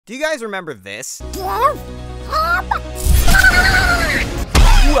Do you guys remember this? Give him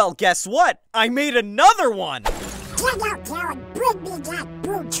Well, guess what? I made another one! Get out there and bring me that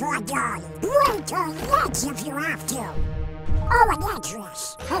boot to a doll. Break her legs if you have to. Oh, and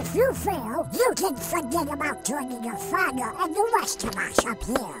Andrias, if you fail, you can forget about joining your father and the rest of us up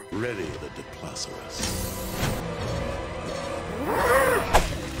here. Ready the Diplosaurus.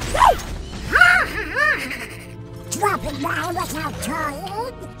 Dropping by without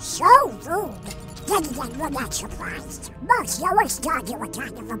toying? So rude. Then again, we're not surprised. Most always thought you were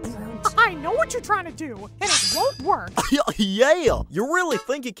kind of a brute. I know what you're trying to do, and it won't work. Yeah! You really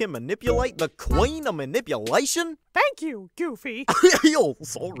think you can manipulate the queen of manipulation? Thank you, Goofy. Oh,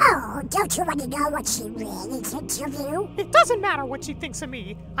 sorry. Oh, don't you want to know what she really thinks of you? It doesn't matter what she thinks of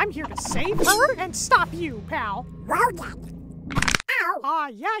me. I'm here to save her and stop you, pal. Well then. Ow!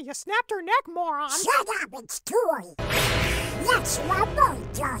 Yeah, you snapped her neck, moron. Shut up, it's toy. Let's rumble,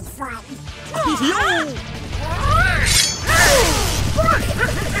 toy fun.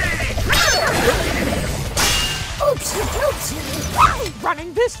 Oopsie doopsie.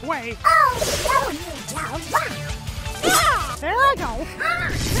 Running this way. Oh, no, you don't. There I go.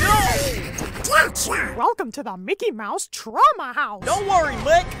 Gotcha. Welcome to the Mickey Mouse Trauma House. Don't worry,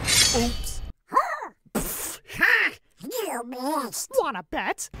 Lick. Oops. You missed. Wanna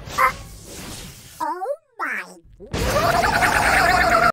bet? Oh my.